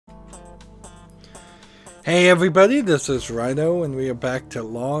Hey everybody, this is Rydo and we are back to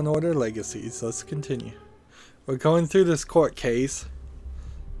Law and Order Legacies. Let's continue. We're going through this court case,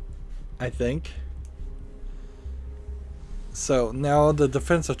 I think. So now the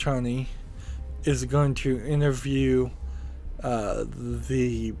defense attorney is going to interview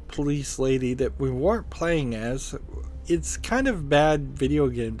the police lady that we weren't playing as. It's kind of bad video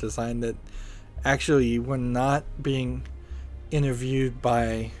game design that actually we're not being interviewed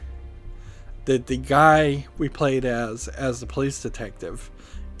by the guy we played as the police detective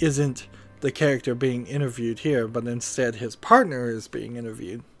isn't the character being interviewed here, but instead his partner is being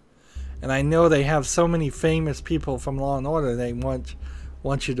interviewed. And I know they have so many famous people from Law and Order they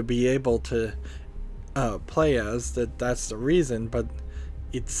want you to be able to play as, that's the reason, but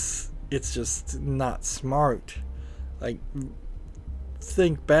it's just not smart. Like,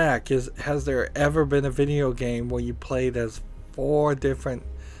 think back, has there ever been a video game where you played as 4 different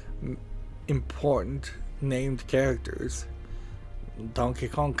important named characters? Donkey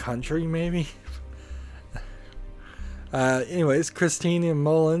Kong Country, maybe? Anyways, Christina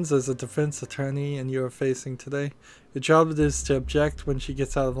Mullins is a defense attorney and you're facing today. Your job is to object when she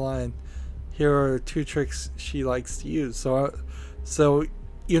gets out of line. Here are 2 tricks she likes to use. So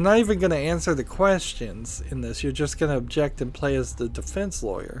you're not even going to answer the questions in this. You're just going to object and play as the defense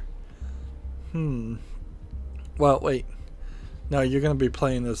lawyer. Well, wait. No, you're going to be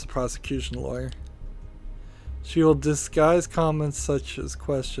playing as the prosecution lawyer. She will disguise comments such as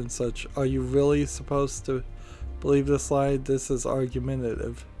questions such, "Are you really supposed to believe this lie? This is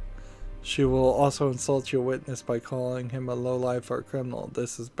argumentative." She will also insult your witness by calling him a lowlife or a criminal.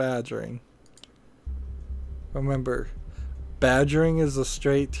 This is badgering. Remember, badgering is a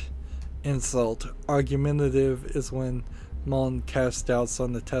straight insult. Argumentative is when Mullen casts doubts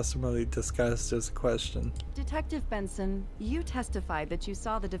on the testimony disguised as a question. Detective Benson, you testified that you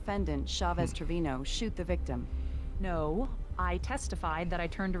saw the defendant, Chavez Trevino, shoot the victim. No, I testified that I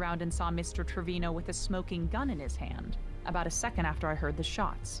turned around and saw Mr. Trevino with a smoking gun in his hand, about a second after I heard the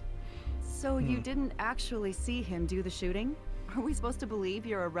shots. So you didn't actually see him do the shooting? Are we supposed to believe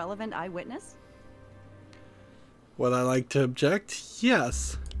you're a relevant eyewitness? Would I like to object?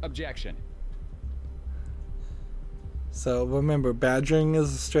 Yes. Objection. So remember, badgering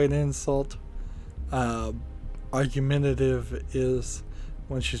is a straight insult. Argumentative is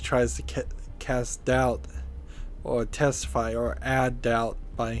when she tries to cast doubt or testify or add doubt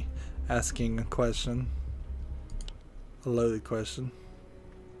by asking a question. A loaded question.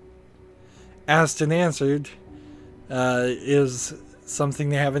 Asked and answered is something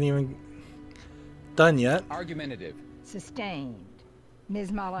they haven't even done yet. Argumentative. Sustained.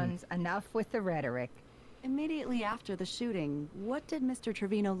 Ms. Mullins, enough with the rhetoric. Immediately after the shooting, what did Mr.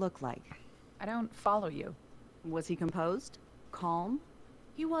 Trevino look like? I don't follow you. Was he composed? Calm?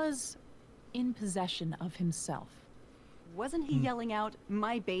 He was in possession of himself. Wasn't he yelling out,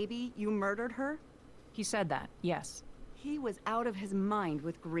 "My baby, you murdered her"? He said that, yes. He was out of his mind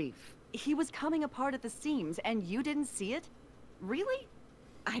with grief. He was coming apart at the seams, and you didn't see it? Really?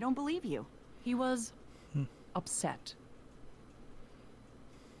 I don't believe you. He was upset.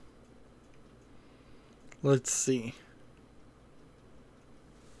 Let's see.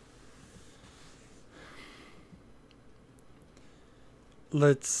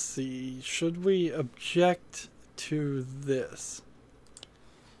 Let's see. Should we object to this?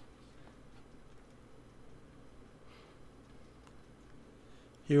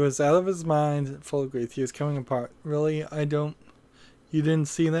 He was out of his mind, full of grief. He was coming apart. Really? You didn't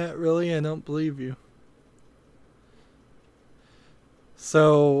see that? Really? I don't believe you.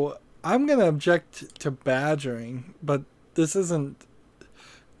 So I'm going to object to badgering, but this isn't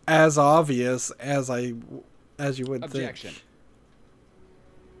as obvious as you would Objection. think.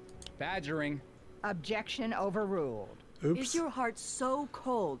 Badgering. Objection overruled. Oops. Is your heart so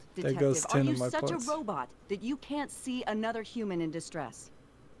cold, There detective? goes 10 Are you of my such points. a robot that you can't see another human in distress?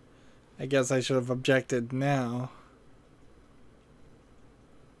 I guess I should have objected now.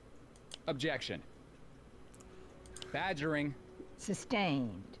 Objection. Badgering.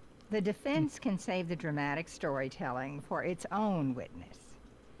 Sustained. The defense can save the dramatic storytelling for its own witness.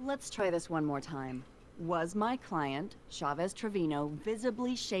 Let's try this one more time. Was my client, Chavez Trevino,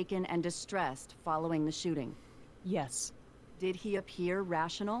 visibly shaken and distressed following the shooting? Yes. Did he appear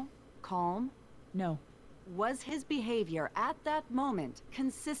rational, calm? No. Was his behavior at that moment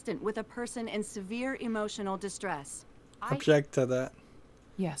consistent with a person in severe emotional distress? Object to that.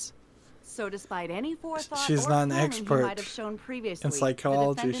 Yes. So despite any forethought She's or not an planning expert he might have shown previously, in psychology,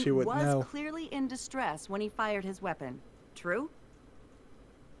 the defendant she would was know. clearly in distress when he fired his weapon. True?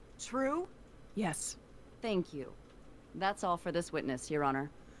 True? Yes. Thank you. That's all for this witness, Your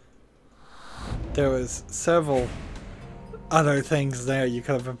Honor. there was several other things there you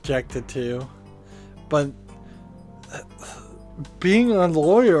could have objected to, but being a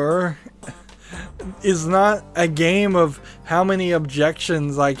lawyer is not a game of how many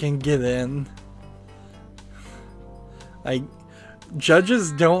objections I can get in. Like,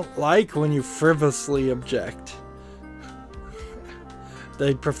 judges don't like when you frivolously object.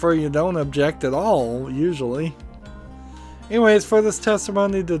 They prefer you don't object at all, usually. Anyways, for this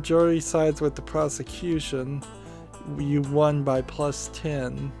testimony, the jury sides with the prosecution. You won by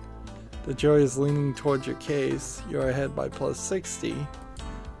 +10. The jury is leaning towards your case. You're ahead by +60.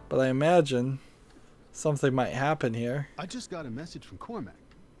 But I imagine something might happen here. I just got a message from Cormac.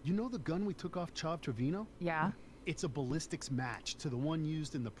 You know the gun we took off Chav Trevino? Yeah? It's a ballistics match to the one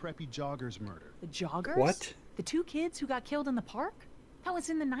used in the preppy joggers murder. The joggers? What? The 2 kids who got killed in the park? That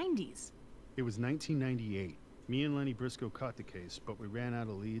was in the 90s. It was 1998. Me and Lenny Briscoe caught the case, but we ran out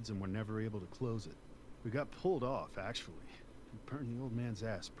of leads and were never able to close it. We got pulled off, actually. We burned the old man's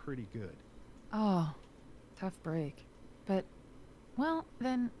ass pretty good. Oh, tough break. But, well,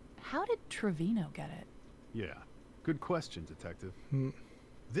 then, how did Trevino get it? Yeah, good question, Detective.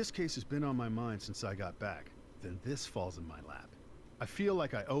 This case has been on my mind since I got back. Then this falls in my lap. I feel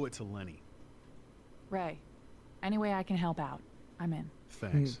like I owe it to Lenny. Ray, any way I can help out, I'm in.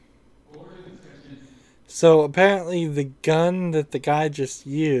 Thanks. So apparently the gun that the guy just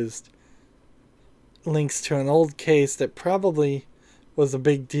used links to an old case that probably was a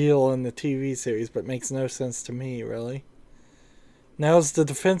big deal in the TV series, but makes no sense to me, really. Now's the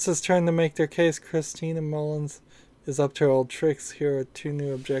defense's turn to make their case. Christina Mullins is up to her old tricks. Here are 2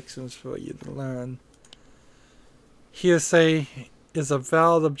 new objections for you to learn. Hearsay is a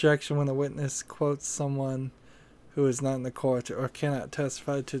valid objection when a witness quotes someone who is not in the court or cannot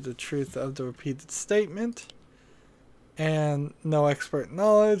testify to the truth of the repeated statement. And no expert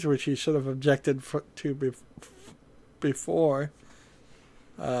knowledge, which he should have objected to before.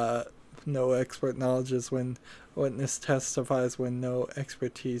 No expert knowledge is when a witness testifies when no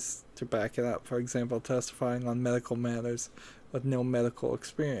expertise to back it up. For example, testifying on medical matters with no medical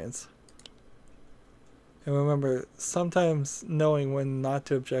experience. And remember, sometimes knowing when not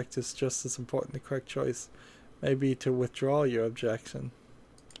to object is just as important. The correct choice may be to withdraw your objection.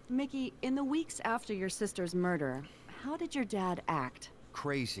 Mickey, in the weeks after your sister's murder, how did your dad act?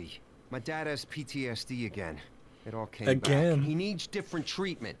 Crazy. My dad has PTSD again. It all came Again? back. He needs different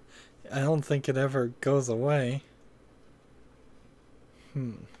treatment. I don't think it ever goes away.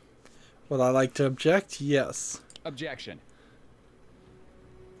 Would I like to object? Yes. Objection.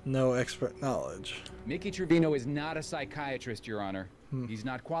 No expert knowledge. Mickey Trevino is not a psychiatrist, Your Honor. He's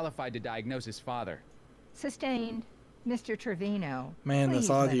not qualified to diagnose his father. Sustained. Mr. Trevino, Man, this please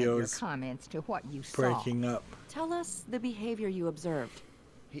limit audio your is comments to what you breaking saw. up. Tell us the behavior you observed.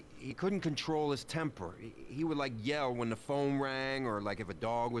 He couldn't control his temper. He would like yell when the phone rang or like if a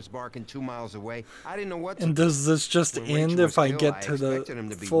dog was barking 2 miles away. I didn't know what to And do. does this just When end Rachel if was I ill, get to expected him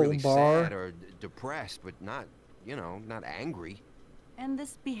the to be full really bar? sad or depressed, but not, you know, not angry. And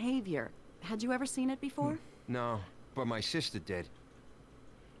this behavior, had you ever seen it before? No, but my sister did.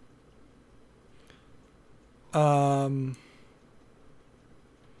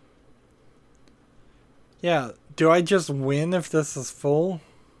 Yeah, do I just win if this is full?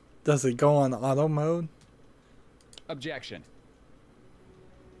 Does it go on auto mode? Objection.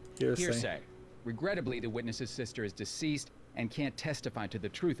 Hearsay. Hearsay. Regrettably, the witness's sister is deceased and can't testify to the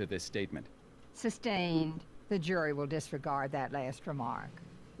truth of this statement. Sustained. The jury will disregard that last remark.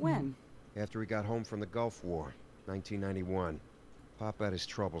 When? After he got home from the Gulf War, 1991. Pop had his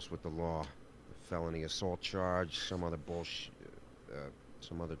troubles with the law. A felony assault charge, some other bullshit,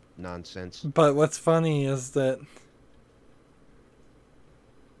 some other nonsense. But what's funny is that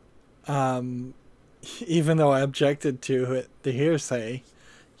even though I objected to it, the hearsay,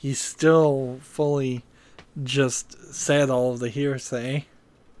 he still fully just said all of the hearsay.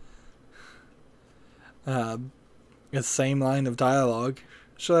 The same line of dialogue.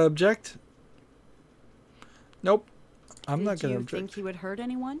 Should I object? Nope. I'm not going to Did you think object. he would hurt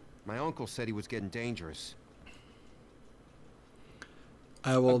anyone? My uncle said he was getting dangerous.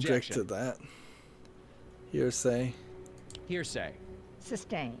 I will object Objection. to that. Hearsay. Hearsay.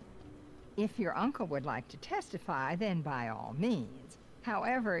 Sustained. If your uncle would like to testify, then by all means.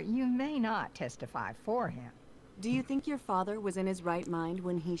 However, you may not testify for him. Do you think your father was in his right mind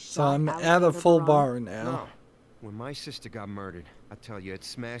when he shot So I'm at a Alexander full Barone? bar now. No. When my sister got murdered, I tell you, it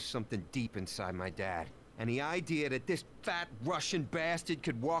smashed something deep inside my dad. And the idea that this fat Russian bastard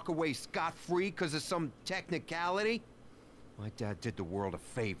could walk away scot-free because of some technicality? My dad did the world a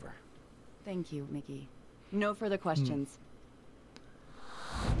favor. Thank you, Mickey. No further questions.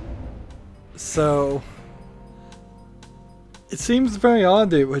 So it seems very odd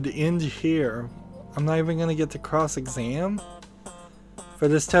that it would end here. I'm not even going to get to cross-exam. For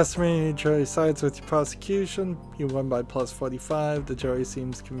this testimony, the jury sides with your prosecution. You won by plus 45. The jury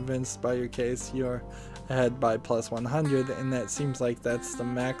seems convinced by your case. You're ahead by plus 100, and that seems like that's the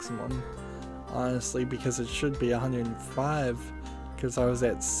maximum, honestly, because it should be 105, because I was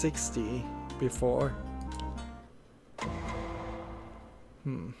at 60 before.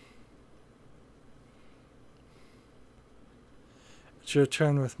 It's your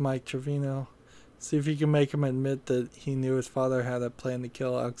turn with Mike Trevino. See if you can make him admit that he knew his father had a plan to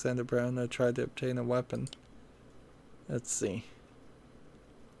kill Alexander Brown or tried to obtain a weapon. Let's see.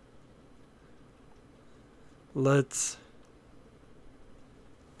 Let's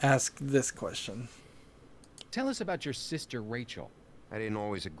ask this question. Tell us about your sister, Rachel. I didn't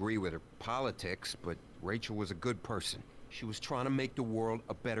always agree with her politics, but Rachel was a good person. She was trying to make the world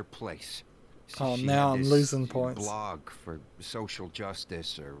a better place. Oh, She now had I'm this losing points. blog for social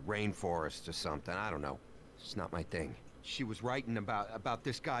justice or rainforest or something. I don't know. It's not my thing. She was writing about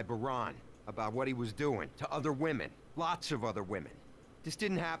this guy Baran, about what he was doing to other women, lots of other women. This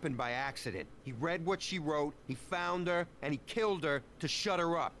didn't happen by accident. He read what she wrote, he found her, and he killed her to shut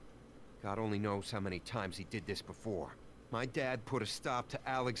her up. God only knows how many times he did this before. My dad put a stop to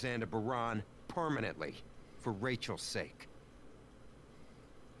Alexander Baran permanently, for Rachel's sake.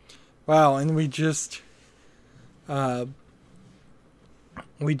 Wow, and we just saw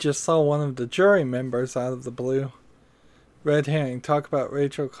one of the jury members out of the blue. Red herring. Talk about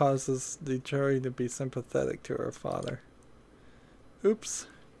Rachel causes the jury to be sympathetic to her father. Oops.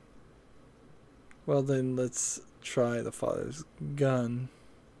 Well then, let's try the father's gun.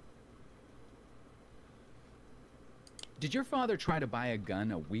 Did your father try to buy a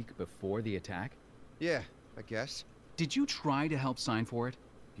gun a week before the attack? Yeah, I guess. Did you try to help sign for it?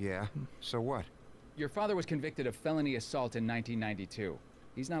 Yeah, so what? Your father was convicted of felony assault in 1992.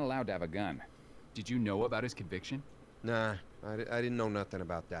 He's not allowed to have a gun. Did you know about his conviction? Nah, I didn't know nothing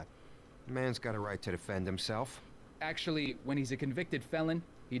about that. The man's got a right to defend himself. Actually, when he's a convicted felon,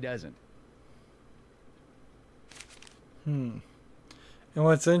 he doesn't. And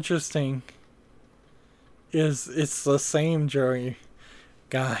what's interesting is it's the same jury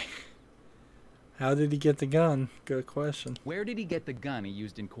guy. How did he get the gun? Good question. Where did he get the gun he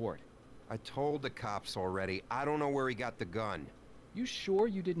used in court? I told the cops already. I don't know where he got the gun. You sure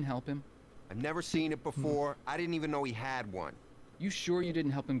you didn't help him? I've never seen it before. I didn't even know he had one. You sure you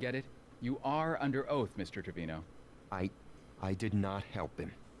didn't help him get it? You are under oath, Mr. Trevino. I did not help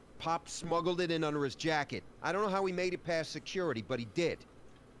him. Pop smuggled it in under his jacket. I don't know how he made it past security, but he did.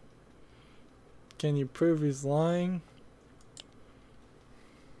 Can you prove he's lying?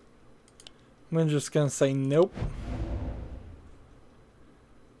 I'm just gonna say nope.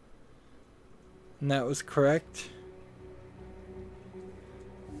 And that was correct.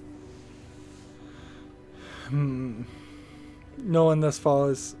 No one thus far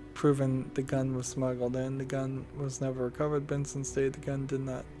has proven the gun was smuggled in. The gun was never recovered. Benson stated the gun did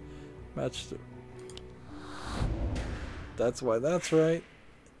not match the... That's why that's right.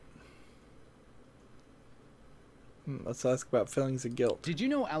 Let's ask about feelings of guilt. Did you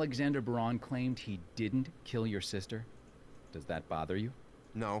know Alexander Baran claimed he didn't kill your sister? Does that bother you?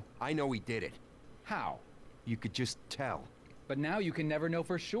 No, I know he did it. How? You could just tell. But now you can never know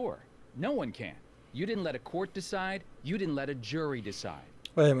for sure. No one can. You didn't let a court decide. You didn't let a jury decide.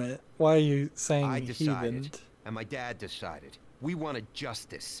 Wait a minute. Why are you saying I he decided, didn't? and my dad decided. We wanted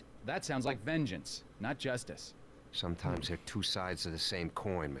justice. That sounds like vengeance, not justice. Sometimes they're two sides of the same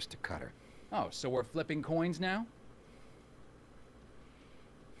coin, Mr. Cutter. Oh, so we're flipping coins now?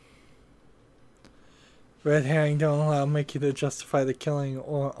 Red herring, don't allow Mickey to justify the killing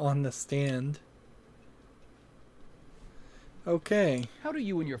or on the stand. Okay. How do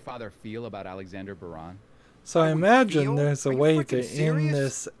you and your father feel about Alexander Baran? So I imagine feel? there's a Are you way freaking to serious? end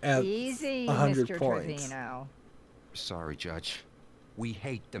this at Easy, 100 Mr. points. Trevino. Sorry, Judge. We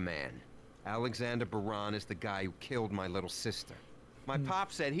hate the man. Alexander Baran is the guy who killed my little sister. My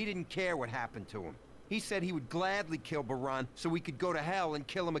pop said he didn't care what happened to him. He said he would gladly kill Baran so we could go to hell and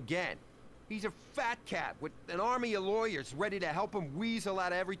kill him again. He's a fat cat with an army of lawyers ready to help him weasel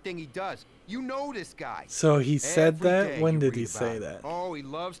out of everything he does. You know this guy. So he said Every that? day When you did read he about say it. that? Oh, he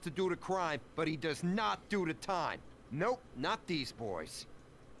loves to do the crime, but he does not do the time. Nope, not these boys.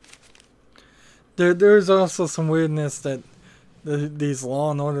 There's also some weirdness that these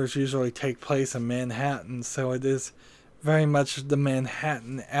Law and Orders usually take place in Manhattan, so it is very much the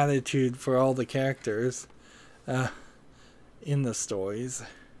Manhattan attitude for all the characters in the stories.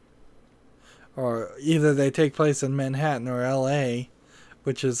 Or either they take place in Manhattan or LA,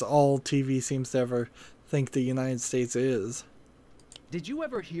 which is all TV seems to ever think the United States is. Did you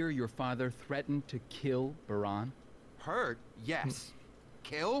ever hear your father threaten to kill Baran? Hurt? Yes.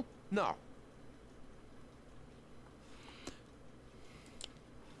 Kill? No.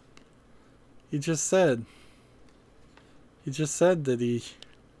 He just said that he...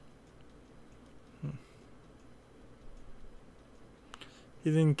 He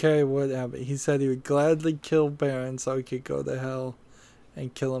didn't care what happened. He said he would gladly kill Baron so he could go to hell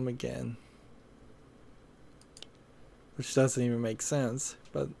and kill him again. Which doesn't even make sense.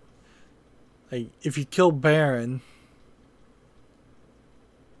 But, like, if you kill Baron...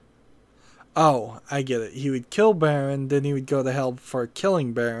 Oh, I get it. He would kill Baron, then he would go to hell for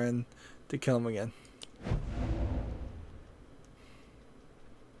killing Baron to kill him again.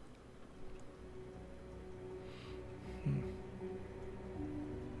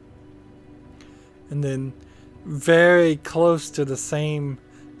 And then very close to the same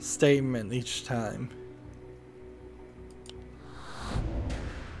statement each time.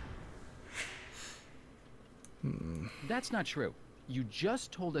 That's not true. You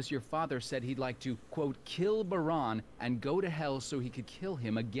just told us your father said he'd like to, quote, kill Baran and go to hell so he could kill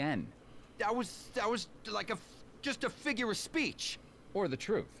him again. That was like just a figure of speech. Or the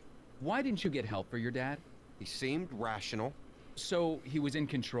truth. Why didn't you get help for your dad? He seemed rational. So he was in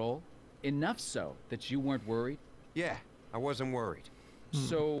control? Enough so that you weren't worried? Yeah, I wasn't worried.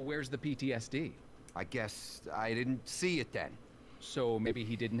 So where's the PTSD? I guess I didn't see it then. So maybe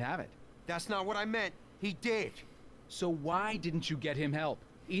he didn't have it. That's not what I meant. He did. So why didn't you get him help?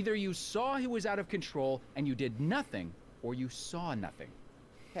 Either you saw he was out of control and you did nothing, or you saw nothing.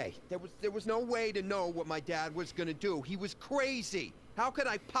 Hey, there was no way to know what my dad was gonna do. He was crazy. How could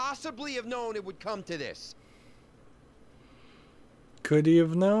I possibly have known it would come to this? Could he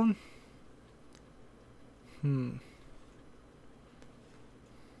have known?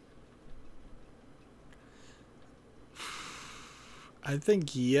 I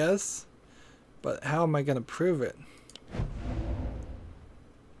think yes, but how am I going to prove it?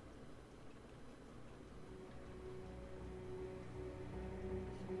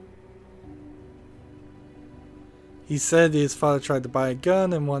 He said his father tried to buy a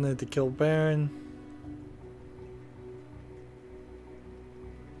gun and wanted to kill Baron.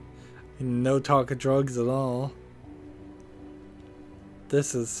 No talk of drugs at all.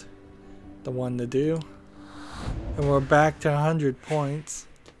 This is the one to do. And we're back to 100 points.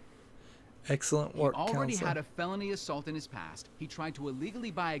 Excellent work, He already Counselor. had a felony assault in his past. He tried to illegally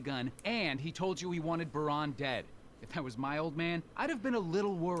buy a gun, and he told you he wanted Baran dead. If that was my old man, I'd have been a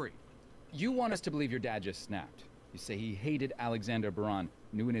little worried. You want us to believe your dad just snapped. You say he hated Alexander Baran,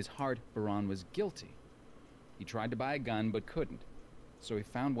 knew in his heart Baran was guilty. He tried to buy a gun, but couldn't. So he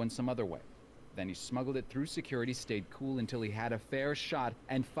found one some other way. Then he smuggled it through security, stayed cool until he had a fair shot,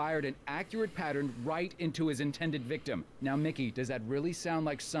 and fired an accurate pattern right into his intended victim. Now, Mickey, does that really sound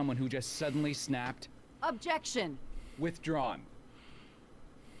like someone who just suddenly snapped? Objection! Withdrawn.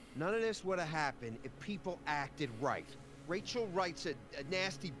 None of this would have happened if people acted right. Rachel writes a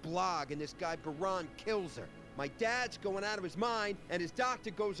nasty blog and this guy Baran kills her. My dad's going out of his mind and his doctor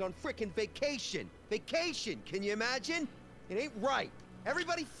goes on frickin' vacation. Vacation, can you imagine? It ain't right.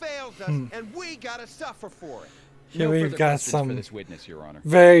 Everybody fails us, and we gotta suffer for it. Here No we've further got questions for some this witness, Your Honor.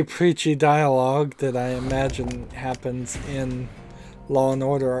 very preachy dialogue that I imagine happens in Law and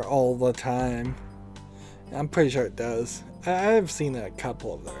Order all the time. I'm pretty sure it does. I've seen a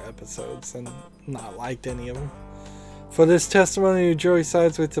couple of their episodes and not liked any of them. For this testimony, the jury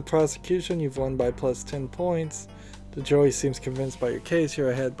sides with the prosecution. You've won by plus 10 points. The jury seems convinced by your case. You're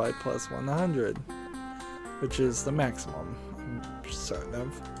ahead by plus 100, which is the maximum, I'm certain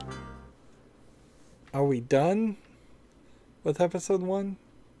of. Are we done with episode 1?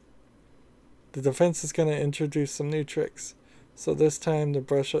 The defense is going to introduce some new tricks. So this time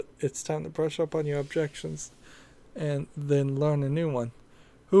it's time to brush up on your objections and then learn a new one.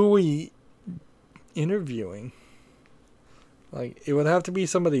 Who are we interviewing? Like, it would have to be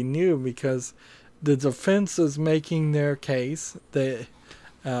somebody new because the defense is making their case.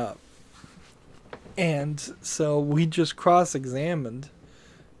 And so we just cross-examined.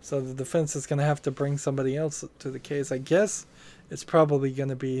 So the defense is going to have to bring somebody else to the case. I guess it's probably going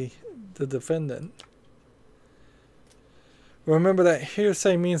to be the defendant. Remember that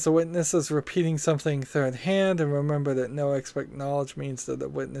hearsay means the witness is repeating something third hand, and remember that no expert knowledge means that the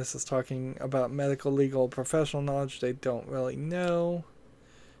witness is talking about medical, legal, professional knowledge they don't really know.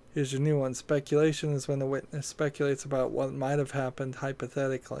 Here's your new one. Speculation is when the witness speculates about what might have happened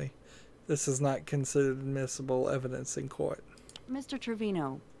hypothetically. This is not considered admissible evidence in court. Mr.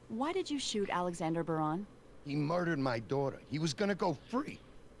 Trevino, why did you shoot Alexander Baran? He murdered my daughter. He was gonna go free.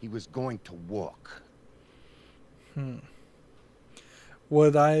 He was going to walk.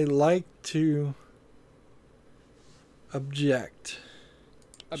 Would I like to object?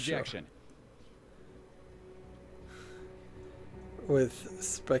 Objection. With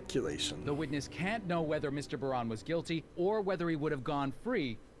speculation. The witness can't know whether Mr. Baran was guilty or whether he would have gone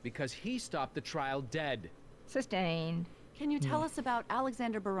free because he stopped the trial dead. Sustained. Can you tell us about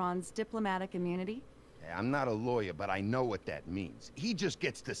Alexander Baran's diplomatic immunity? I'm not a lawyer, but I know what that means. He just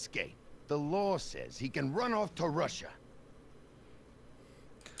gets to skate. The law says he can run off to Russia.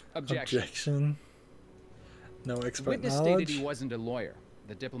 Objection. No The expert witness knowledge. stated he wasn't a lawyer.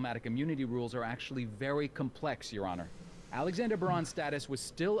 The diplomatic immunity rules are actually very complex, Your Honor. Alexander Baran's status was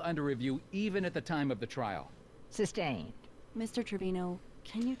still under review even at the time of the trial. Sustained. Mr. Trevino,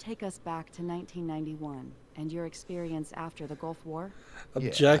 can you take us back to 1991 and your experience after the Gulf War?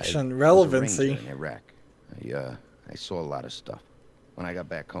 Objection. Yeah, I relevancy. was a ranger in Iraq. I saw a lot of stuff. When I got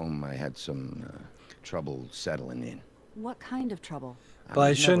back home, I had some trouble settling in. What kind of trouble? But I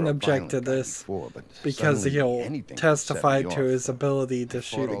was shouldn't never a object to violent guy this before, but because suddenly he'll anything testify set me to off. his ability I to fought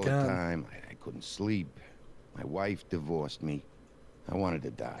shoot a all the gun. time. I couldn't sleep. My wife divorced me. I wanted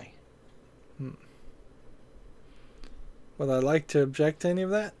to die. Would I like to object to any of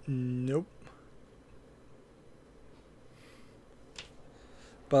that? Nope.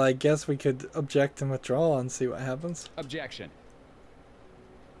 But I guess we could object and withdraw and see what happens. Objection.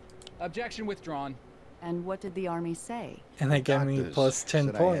 Objection withdrawn. And what did the Army say? And they gave me Doctors plus 10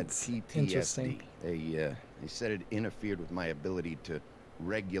 said points. I had PTSD. Interesting. They said it interfered with my ability to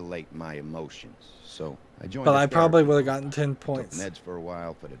regulate my emotions. So I joined. But a I probably therapy would have gotten program. 10 points Took meds for a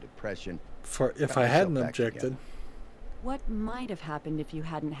while for the depression. for if Got I myself hadn't back objected. together. What might have happened if you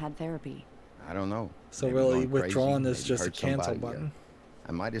hadn't had therapy? I don't know. So Maybe really, going crazy, withdrawing is maybe just a hurt cancel somebody, button.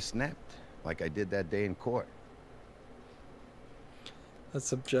 I might have snapped like I did that day in court.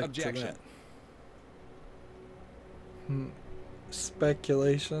 Let's object Objection. to that.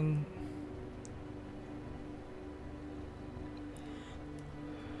 Speculation.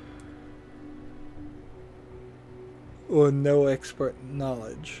 Or no expert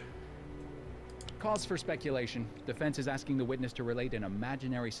knowledge. Cause for speculation. Defense is asking the witness to relate an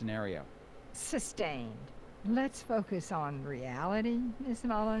imaginary scenario. Sustained. Let's focus on reality, Miss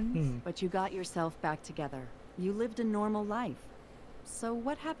Mullins. But you got yourself back together. You lived a normal life. So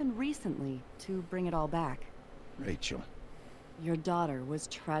what happened recently to bring it all back? Rachel. Your daughter was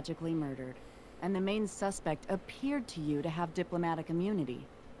tragically murdered, and the main suspect appeared to you to have diplomatic immunity.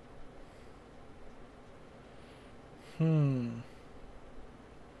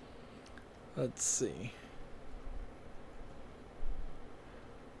 Let's see.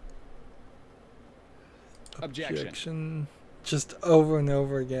 Objection. Just over and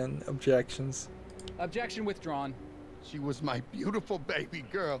over again. Objections. Objection withdrawn. She was my beautiful baby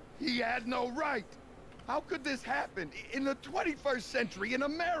girl. He had no right. How could this happen in the 21st century in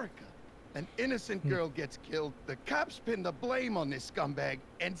America? An innocent girl gets killed, the cops pin the blame on this scumbag,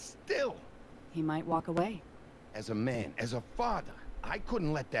 and still, He might walk away. as a man, as a father, I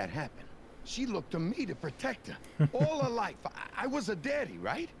couldn't let that happen. She looked to me to protect her. All her life, I was a daddy,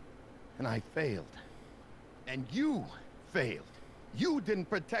 right? And I failed. And you failed. You didn't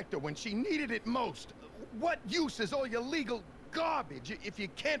protect her when she needed it most. What use is all your legal garbage if you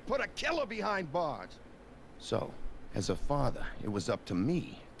can't put a killer behind bars? So, as a father, it was up to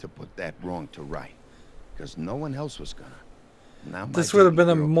me to put that wrong to right. Because no one else was gonna. Now my This would have baby been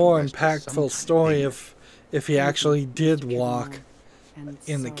a girl can more rest with some impactful kind of story dignity. if he actually did walk And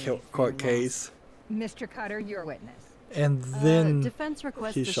in the sorry for court your loss. case. Mr. Cutter, your witness. And then Defense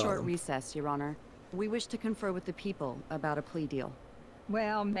requests he a shot short him. recess, Your Honor. We wish to confer with the people about a plea deal.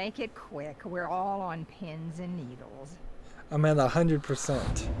 Well, make it quick. We're all on pins and needles. I'm at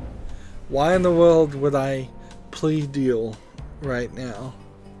 100%. Why in the world would I plea deal right now?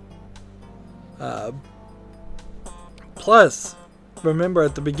 Plus, remember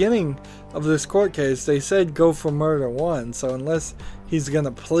at the beginning of this court case, they said go for murder one. So unless he's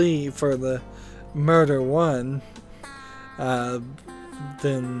gonna plea for the murder one,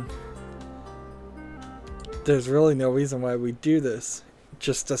 then there's really no reason why we do this.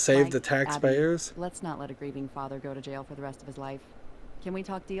 Just to save Mike, the taxpayers? Abby, let's not let a grieving father go to jail for the rest of his life. Can we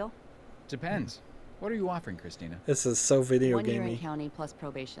talk deal? Depends. What are you offering, Christina? This is so video 1 year in gamey. county plus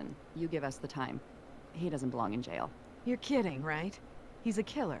probation. You give us the time. He doesn't belong in jail. You're kidding, right? He's a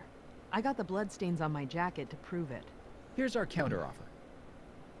killer. I got the bloodstains on my jacket to prove it. Here's our counteroffer.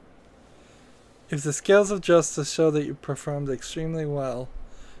 If the scales of justice show that you performed extremely well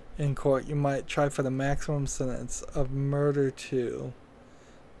in court, you might try for the maximum sentence of murder to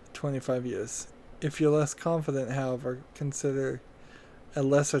 25 years. If you're less confident, however, consider a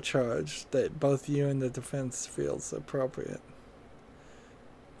lesser charge that both you and the defense feels appropriate.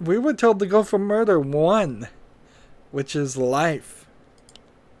 We were told to go for murder 1, which is life.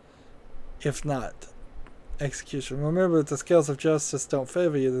 If not execution. Remember, if the scales of justice don't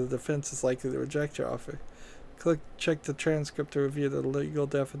favor you, the defense is likely to reject your offer. Check the transcript to review the legal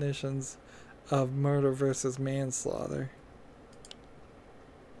definitions of murder versus manslaughter.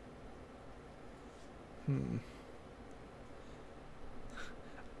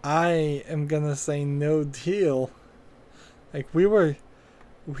 I am gonna say no deal. Like,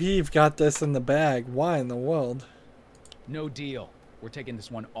 we've got this in the bag. Why in the world? No deal. We're taking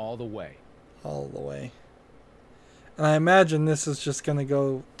this one all the way. All the way. And I imagine this is just gonna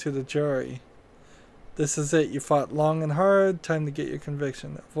go to the jury. This is it. You fought long and hard. Time to get your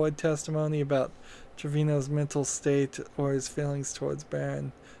conviction. Avoid testimony about Trevino's mental state or his feelings towards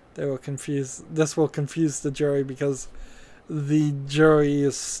Baron. This will confuse the jury because the jury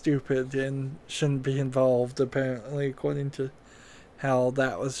is stupid and shouldn't be involved, apparently, according to how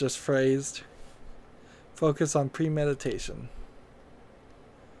that was just phrased. Focus on premeditation.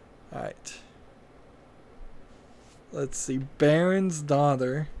 Alright. Let's see. Baron's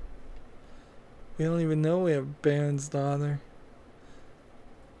daughter. We don't even know we have Baron's daughter.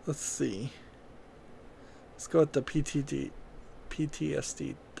 Let's see. Let's go with the PTSD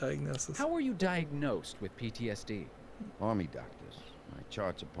diagnosis. How were you diagnosed with PTSD? Army doctors. My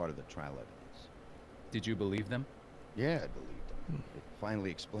charts are part of the trial evidence. Did you believe them? Yeah, I believed them. It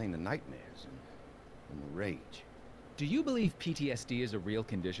finally explained the nightmares and the rage. Do you believe PTSD is a real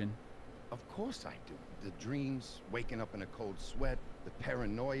condition? Of course I do. The dreams, waking up in a cold sweat, the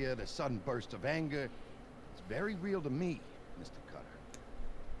paranoia, the sudden burst of anger. It's very real to me, Mr. Cutter.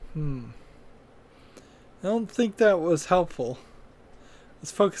 I don't think that was helpful.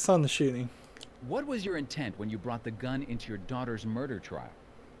 Let's focus on the shooting. What was your intent when you brought the gun into your daughter's murder trial?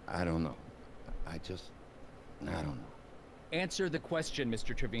 I don't know. I don't know. Answer the question,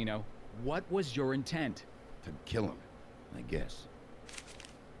 Mr. Trevino. What was your intent? To kill him, I guess.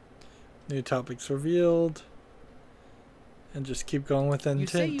 New topics revealed. And just keep going with intent. You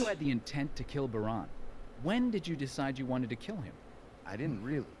say you had the intent to kill Baron. When did you decide you wanted to kill him? I didn't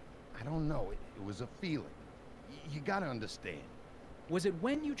really. I don't know. It was a feeling. You gotta understand. Was it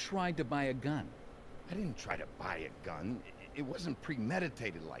when you tried to buy a gun? I didn't try to buy a gun. It wasn't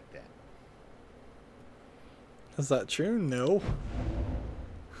premeditated like that. Is that true? No.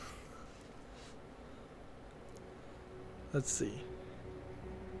 Let's see.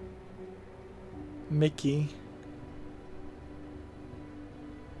 Mickey.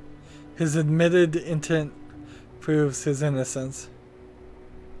 His admitted intent proves his innocence.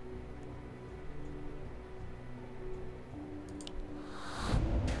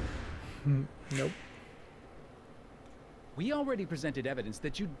 Nope. We already presented evidence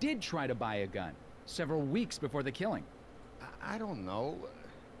that you did try to buy a gun several weeks before the killing. I don't know.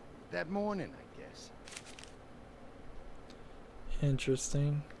 That morning, I guess.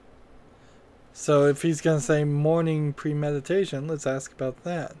 Interesting. So if he's going to say morning premeditation, let's ask about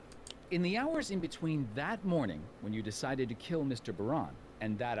that. In the hours in between that morning when you decided to kill Mr. Baron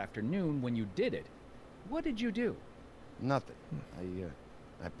and that afternoon when you did it, what did you do? Nothing.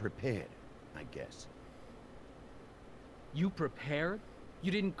 I prepared, I guess. You prepared?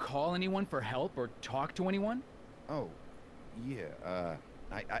 You didn't call anyone for help or talk to anyone? Oh, yeah,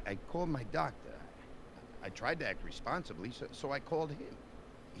 I called my doctor. I tried to act responsibly, so I called him.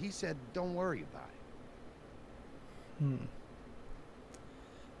 He said, don't worry about it.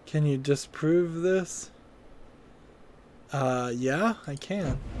 Can you disprove this? Yeah, I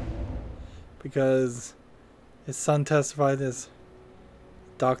can. Because his son testified his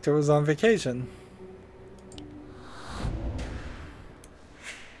doctor was on vacation.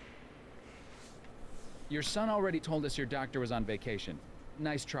 Your son already told us your doctor was on vacation.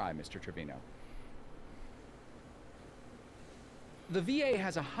 Nice try, Mr. Trevino. The VA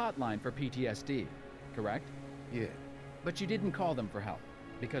has a hotline for PTSD, correct? Yeah. But you didn't call them for help,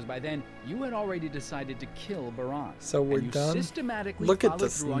 because by then you had already decided to kill Baron. So we're done? Systematically Look at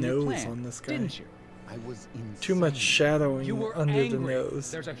this through on your nose plan, on this guy. didn't you? I was insane. Too much shadowing You were under angry. the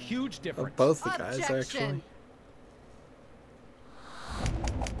nose. There's a huge difference. Of both the guys, actually.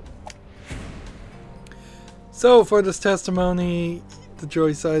 So for this testimony, the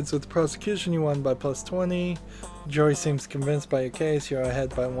jury sides with the prosecution. You won by +20. The jury seems convinced by your case. You're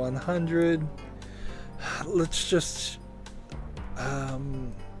ahead by 100. Let's just, I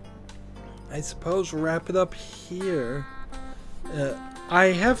suppose, wrap it up here. I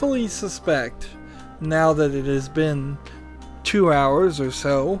heavily suspect, now that it has been 2 hours or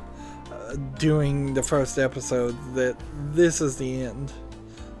so, doing the first episode that this is the end,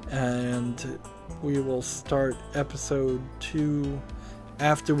 and we will start episode 2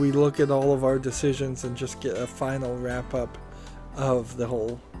 after we look at all of our decisions and just get a final wrap up of the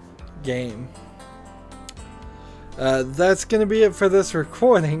whole game. That's going to be it for this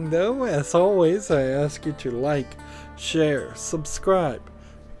recording, though. As always, I ask you to like, share, subscribe,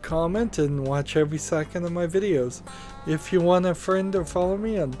 comment, and watch every second of my videos. If you want a friend or follow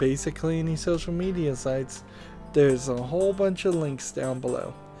me on basically any social media sites, there's a whole bunch of links down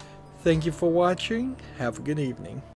below. Thank you for watching. Have a good evening.